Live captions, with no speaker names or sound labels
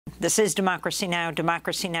This is Democracy Now!,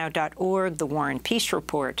 democracynow.org, the War and Peace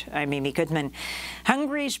Report. I'm Amy Goodman.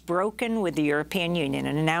 Hungary's broken with the European Union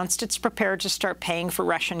and announced it's prepared to start paying for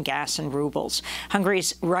Russian gas in rubles.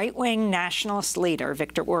 Hungary's right-wing nationalist leader,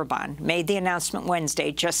 Viktor Orbán, made the announcement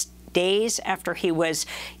Wednesday, just days after he was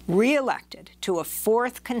re-elected to a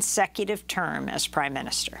fourth consecutive term as prime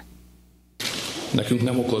minister.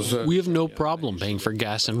 We have no problem paying for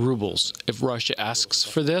gas in rubles. If Russia asks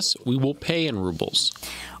for this, we will pay in rubles.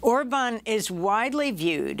 Orbán is widely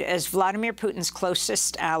viewed as Vladimir Putin's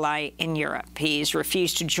closest ally in Europe. He's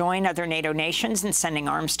refused to join other NATO nations in sending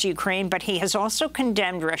arms to Ukraine, but he has also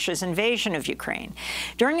condemned Russia's invasion of Ukraine.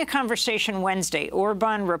 During a conversation Wednesday,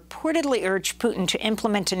 Orbán reportedly urged Putin to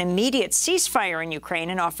implement an immediate ceasefire in Ukraine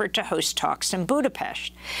and offered to host talks in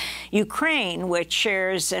Budapest. Ukraine, which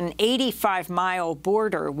shares an 85-mile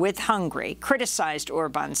border with Hungary, criticized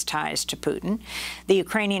Orbán's ties to Putin. The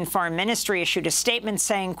Ukrainian Foreign Ministry issued a statement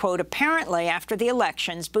saying, quote, apparently after the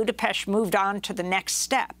elections, Budapest moved on to the next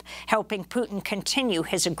step, helping Putin continue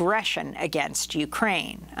his aggression against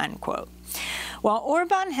Ukraine, unquote. While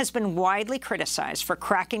Orbán has been widely criticized for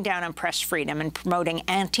cracking down on press freedom and promoting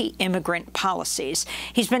anti-immigrant policies,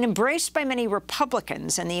 he's been embraced by many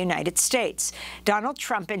Republicans in the United States. Donald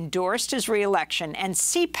Trump endorsed his re-election, and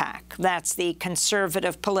CPAC, that's the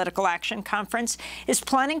Conservative Political Action Conference, is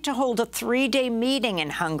planning to hold a 3-day meeting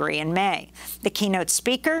in Hungary in May. The keynote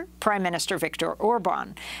speaker, Prime Minister Viktor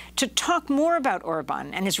Orbán. To talk more about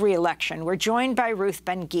Orbán and his re-election, we're joined by Ruth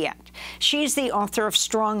Ben-Ghiat. She's the author of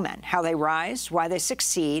Strongmen: How They Rise, Why They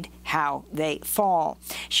Succeed, How They Fall.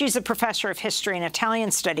 She's a professor of history and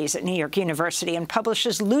Italian studies at New York University and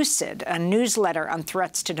publishes Lucid, a newsletter on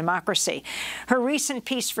threats to democracy. Her recent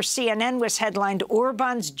piece for CNN was headlined,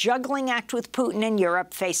 Orbán's juggling act with Putin in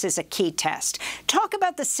Europe faces a key test. Talk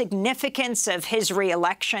about the significance of his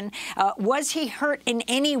re-election. Was he hurt in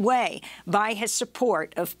any way by his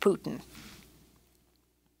support of Putin?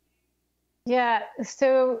 Yeah,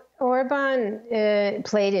 so Orbán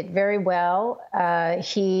played it very well.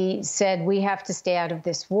 He said, we have to stay out of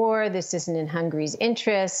this war. This isn't in Hungary's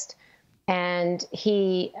interest. And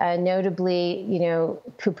he notably,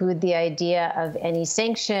 poo-pooed the idea of any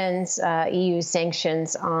sanctions, EU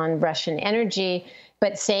sanctions on Russian energy,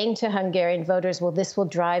 but saying to Hungarian voters, well, this will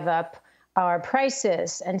drive up our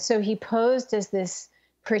prices. And so he posed as this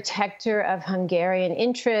protector of Hungarian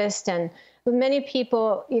interest. And many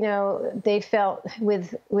people, they felt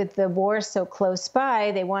with the war so close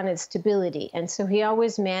by, they wanted stability. And so he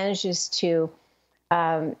always manages to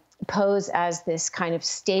pose as this kind of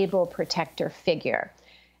stable protector figure.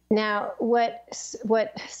 Now, what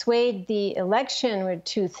swayed the election were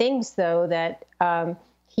two things, though, that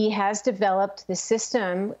he has developed this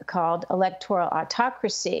system called electoral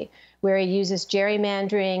autocracy, where he uses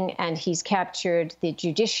gerrymandering and he's captured the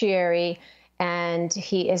judiciary. And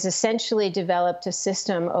he has essentially developed a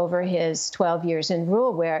system over his 12 years in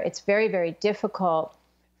rule where it's very, very difficult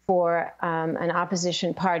for an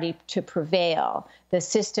opposition party to prevail. The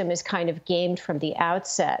system is kind of gamed from the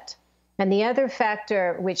outset. And the other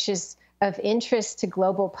factor, which is of interest to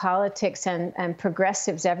global politics and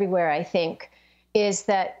progressives everywhere, I think, is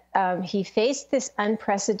that he faced this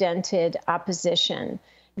unprecedented opposition.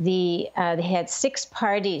 They had 6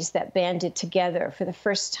 parties that banded together for the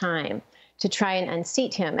first time to try and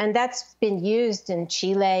unseat him. And that's been used in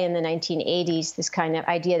Chile in the 1980s, this kind of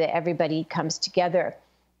idea that everybody comes together,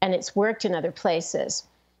 and it's worked in other places.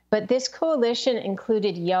 But this coalition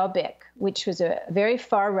included Jobbik, which was a very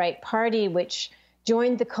far-right party, which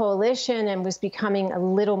joined the coalition and was becoming a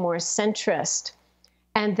little more centrist.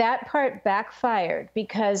 And that part backfired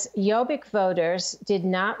because Jobbik voters did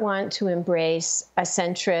not want to embrace a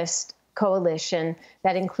centrist coalition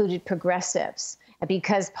that included progressives.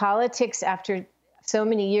 Because politics, after so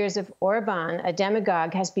many years of Orbán, a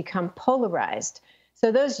demagogue, has become polarized.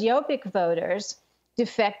 So those Jobbik voters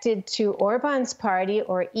defected to Orbán's party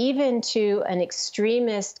or even to an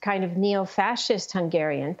extremist kind of neo-fascist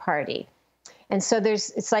Hungarian party. And so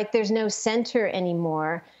it's like there's no center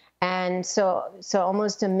anymore. And so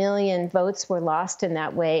almost 1 million votes were lost in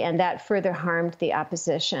that way, and that further harmed the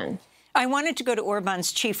opposition. I wanted to go to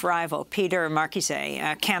Orbán's chief rival, Peter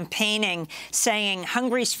Márkizai, campaigning, saying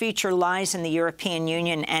Hungary's future lies in the European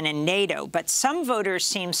Union and in NATO. But some voters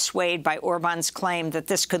seem swayed by Orbán's claim that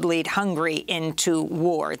this could lead Hungary into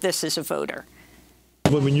war. This is a voter.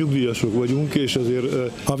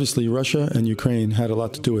 Obviously, Russia and Ukraine had a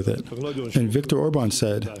lot to do with it. And Viktor Orbán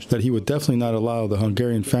said that he would definitely not allow the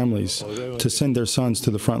Hungarian families to send their sons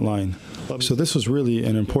to the front line. So this was really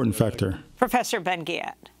an important factor. Professor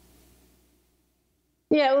Ben-Ghiat.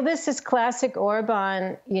 Yeah, well, this is classic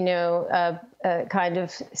Orbán, kind of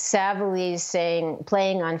savvily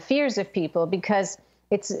playing on fears of people, because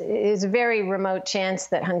it's a very remote chance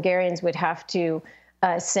that Hungarians would have to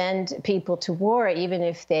send people to war, even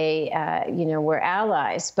if they, were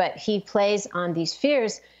allies. But he plays on these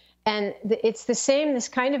fears. And it's the same, this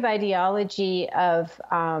kind of ideology of,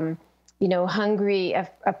 Hungary,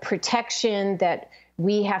 a protection that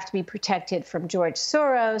we have to be protected from George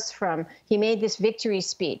Soros, he made this victory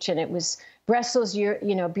speech, and it was Brussels,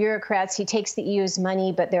 bureaucrats. He takes the EU's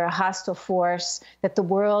money, but they're a hostile force, that the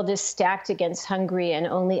world is stacked against Hungary and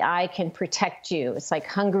only I can protect you. It's like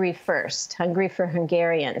Hungary first, Hungary for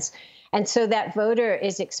Hungarians. And so that voter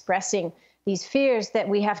is expressing these fears that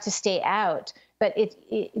we have to stay out. But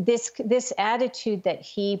this attitude that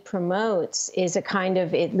he promotes is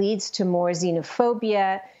it leads to more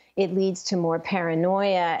xenophobia, it leads to more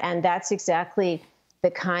paranoia, and that's exactly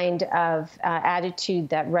the kind of attitude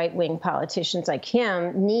that right-wing politicians like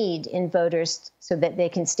him need in voters so that they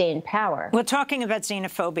can stay in power. Well, talking about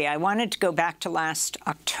xenophobia, I wanted to go back to last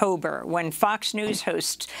October when Fox News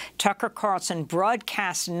host Tucker Carlson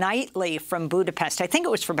broadcast nightly from Budapest, I think it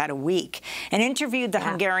was for about a week, and interviewed the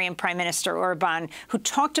Hungarian Prime Minister Orbán, who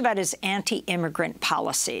talked about his anti-immigrant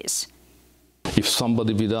policies. If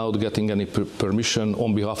somebody, without getting any permission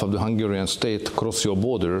on behalf of the Hungarian state, cross your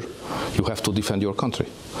border, you have to defend your country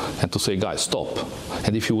and to say, guys, stop.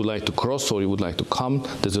 And if you would like to cross or you would like to come,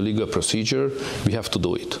 there's a legal procedure. We have to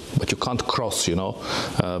do it. But you can't cross,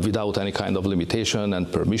 without any kind of limitation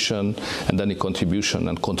and permission and any contribution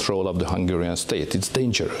and control of the Hungarian state. It's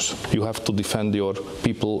dangerous. You have to defend your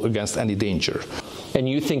people against any danger. And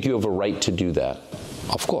you think you have a right to do that?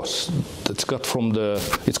 Of course, it's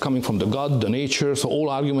coming from the God, the nature, so all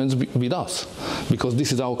arguments with us, because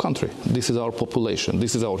this is our country, this is our population,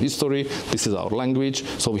 this is our history, this is our language,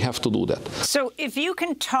 so we have to do that. So if you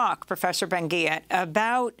can talk, Professor Ben-Ghiat,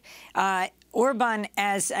 about Orbán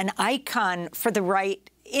as an icon for the right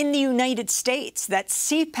in the United States, that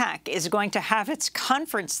CPAC is going to have its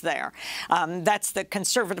conference there. That's the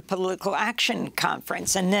Conservative Political Action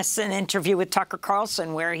Conference, and this an interview with Tucker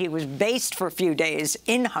Carlson, where he was based for a few days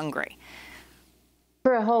in Hungary.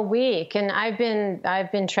 For a whole week, and I've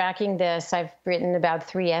been tracking this. I've written about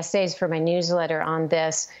 3 essays for my newsletter on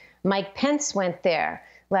this. Mike Pence went there.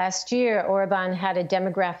 Last year, Orbán had a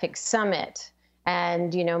demographic summit,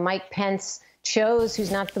 and Mike Pence chose,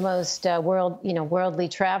 who's not the most worldly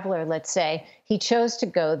traveler, let's say, he chose to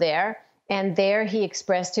go there. And there he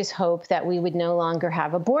expressed his hope that we would no longer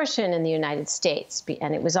have abortion in the United States.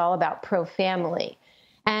 And it was all about pro-family.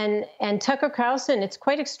 And Tucker Carlson, it's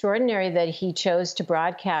quite extraordinary that he chose to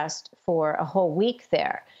broadcast for a whole week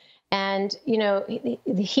there. And,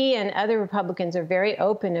 he and other Republicans are very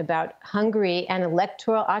open about Hungary and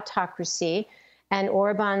electoral autocracy, and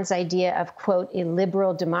Orbán's idea of, quote, a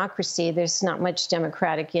liberal democracy. There's not much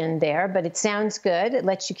democratic in there, but it sounds good. It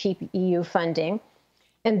lets you keep EU funding.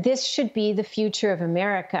 And this should be the future of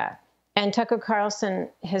America. And Tucker Carlson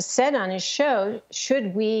has said on his show,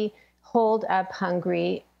 should we hold up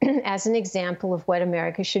Hungary as an example of what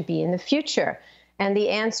America should be in the future? And the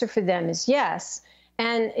answer for them is yes.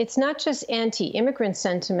 And it's not just anti-immigrant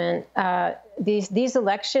sentiment. These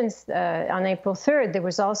elections on April 3rd, there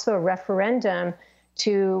was also a referendum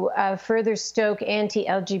to further stoke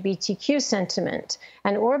anti-LGBTQ sentiment.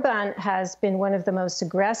 And Orbán has been one of the most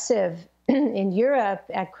aggressive in Europe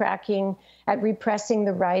at repressing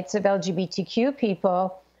the rights of LGBTQ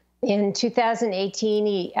people. In 2018,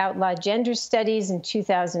 he outlawed gender studies. In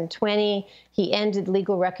 2020, he ended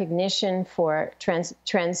legal recognition for trans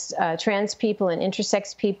people and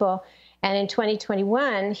intersex people. And in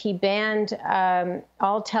 2021, he banned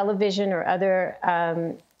all television or other,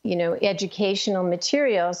 educational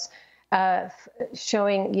materials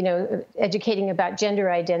showing, educating about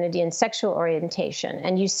gender identity and sexual orientation.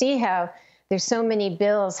 And you see how there's so many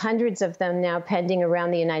bills, hundreds of them now pending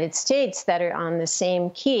around the United States that are on the same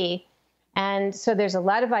key. And so there's a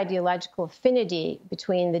lot of ideological affinity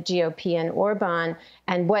between the GOP and Orbán,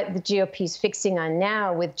 and what the GOP is fixing on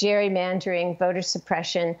now with gerrymandering, voter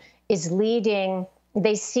suppression is leading.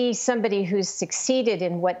 They see somebody who's succeeded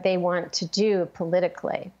in what they want to do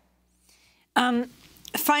politically.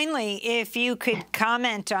 Finally, if you could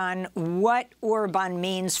comment on what Orbán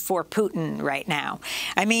means for Putin right now.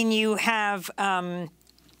 I mean, you have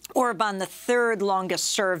Orbán, the third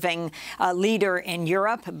longest-serving leader in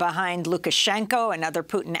Europe, behind Lukashenko, another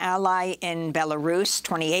Putin ally in Belarus,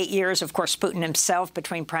 28 years. Of course, Putin himself,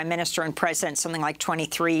 between prime minister and president, something like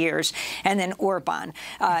 23 years. And then Orbán.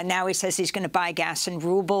 Now he says he's going to buy gas in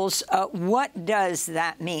rubles. What does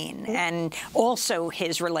that mean? And also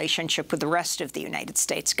his relationship with the rest of the United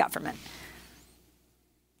States government.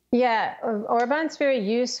 Yeah, Orbán's very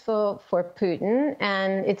useful for Putin,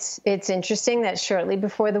 and it's interesting that shortly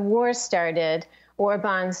before the war started,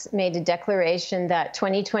 Orbán's made a declaration that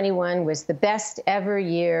 2021 was the best ever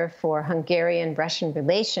year for Hungarian-Russian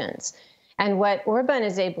relations. And what Orbán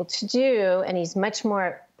is able to do, and he's much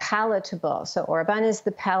more palatable, so Orbán is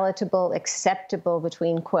the palatable, acceptable,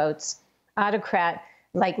 between quotes, autocrat,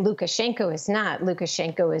 like Lukashenko is not.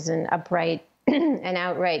 Lukashenko is an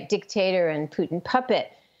outright dictator and Putin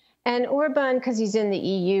puppet. And Orbán, because he's in the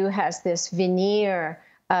EU, has this veneer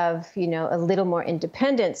of, a little more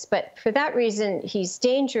independence. But for that reason, he's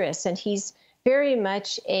dangerous, and he's very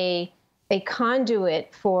much a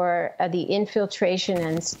conduit for the infiltration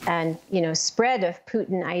and spread of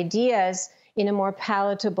Putin ideas in a more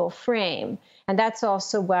palatable frame. And that's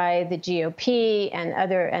also why the GOP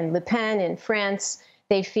and Le Pen in France,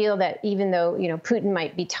 they feel that even though, Putin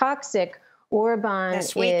might be toxic, Orbán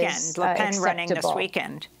this weekend, is Le Pen acceptable. Running this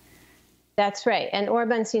weekend. That's right. And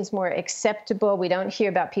Orbán seems more acceptable. We don't hear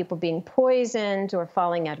about people being poisoned or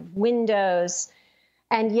falling out of windows.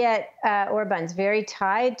 And yet Orbán's very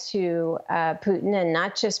tied to Putin, and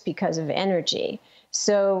not just because of energy.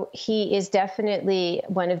 So he is definitely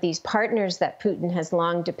one of these partners that Putin has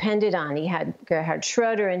long depended on. He had Gerhard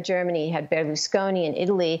Schroeder in Germany, he had Berlusconi in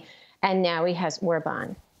Italy, and now he has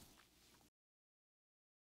Orbán.